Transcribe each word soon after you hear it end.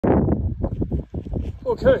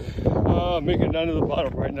Okay, making it down to the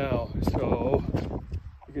bottom right now. So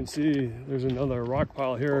you can see there's another rock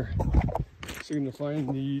pile here. So I'm gonna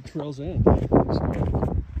find the trail's end. So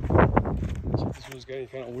this one's got any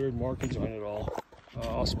kind of weird markings on it all.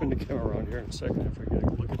 I'll spin the camera around here in a second if I get a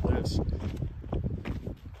look at this.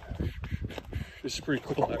 This is pretty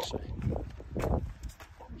cool, actually.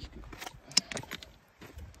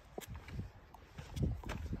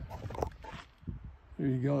 There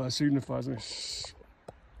you go. That signifies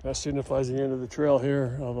the end of the trail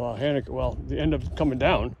here of Honaker. Well, the end of coming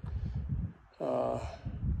down. The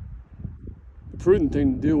prudent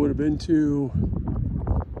thing to do would have been to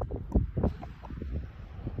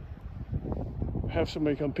have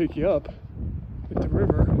somebody come pick you up at the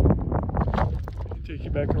river and take you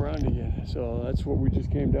back around again. So that's what we just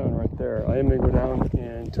came down right there. I am gonna go down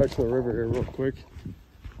and touch the river here real quick,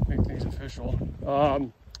 make things official.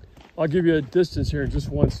 I'll give you a distance here in just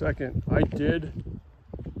 1 second. I did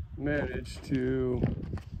manage to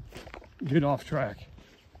get off track,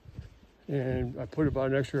 and I put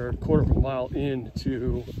about an extra quarter of a mile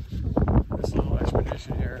into this little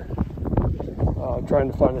expedition here,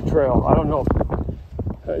 trying to find a trail. I don't know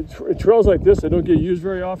if trails like this, they don't get used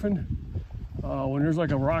very often. When there's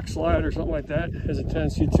like a rock slide or something like that, has a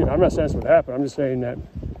tendency to, I'm not saying that's what happened, I'm just saying that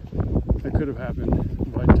it could have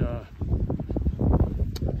happened, but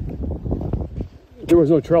there was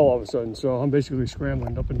no trail all of a sudden, so I'm basically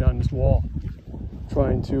scrambling up and down this wall,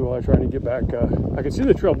 trying to get back. I can see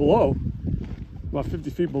the trail below, about 50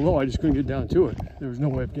 feet below. I just couldn't get down to it. There was no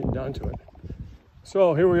way of getting down to it.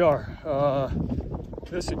 So here we are.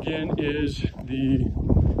 This again is the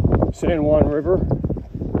San Juan River.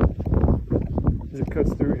 As it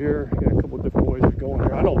cuts through here, got a couple of different ways of going here.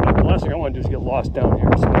 The last thing I want to do is get lost down here.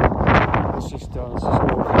 So let's just go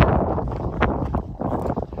over here.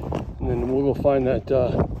 And then we'll go find that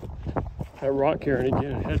rock cairn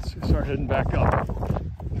again and start heading back up.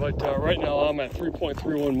 But right now I'm at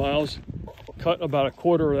 3.31 miles. Cut about a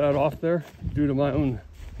quarter of that off there due to my own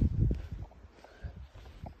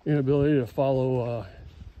inability to follow,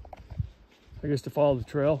 to follow the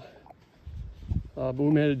trail. But we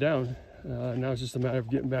made it down. Now it's just a matter of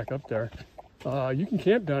getting back up there. You can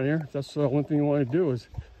camp down here. If that's one thing you want to do.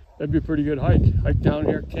 That'd be a pretty good hike. Hike down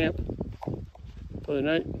here, camp for the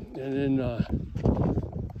night, and then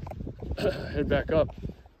head back up.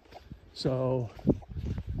 So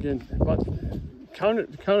again, count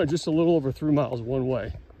it just a little over 3 miles one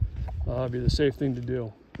way. Be the safe thing to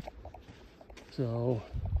do. So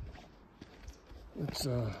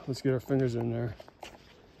let's get our fingers in there,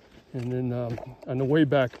 and then on the way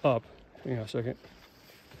back up, hang on a second.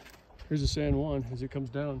 Here's the San Juan as it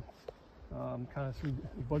comes down, kind of through.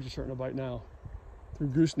 The bugs are starting to bite now through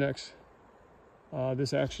Goosenecks.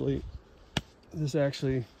 This actually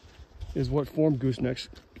is what formed Goosenecks.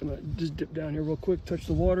 I'm gonna just dip down here real quick, touch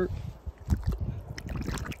the water.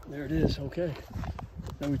 There it is. Okay.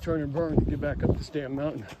 Now we turn and burn to get back up this damn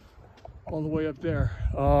mountain, all the way up there.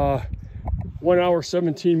 1 hour,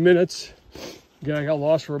 17 minutes. Again, I got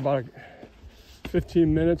lost for about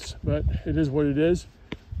 15 minutes, but it is what it is.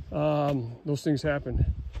 Those things happen.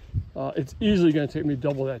 It's easily going to take me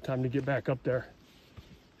double that time to get back up there.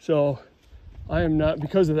 So I am not,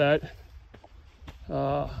 because of that,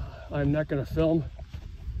 I'm not going to film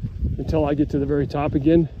until I get to the very top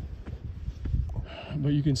again.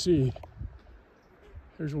 But you can see,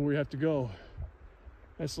 there's where we have to go.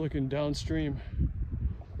 That's looking downstream,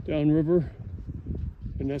 downriver,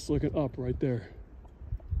 and that's looking up right there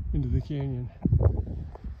into the canyon.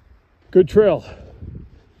 Good trail,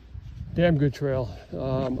 damn good trail.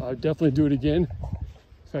 I'll definitely do it again.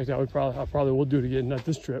 In fact, I probably will do it again, not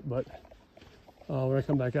this trip, but when I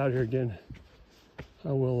come back out here again,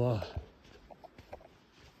 I will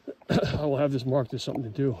I will have this marked as something to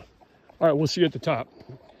do. All right, we'll see you at the top.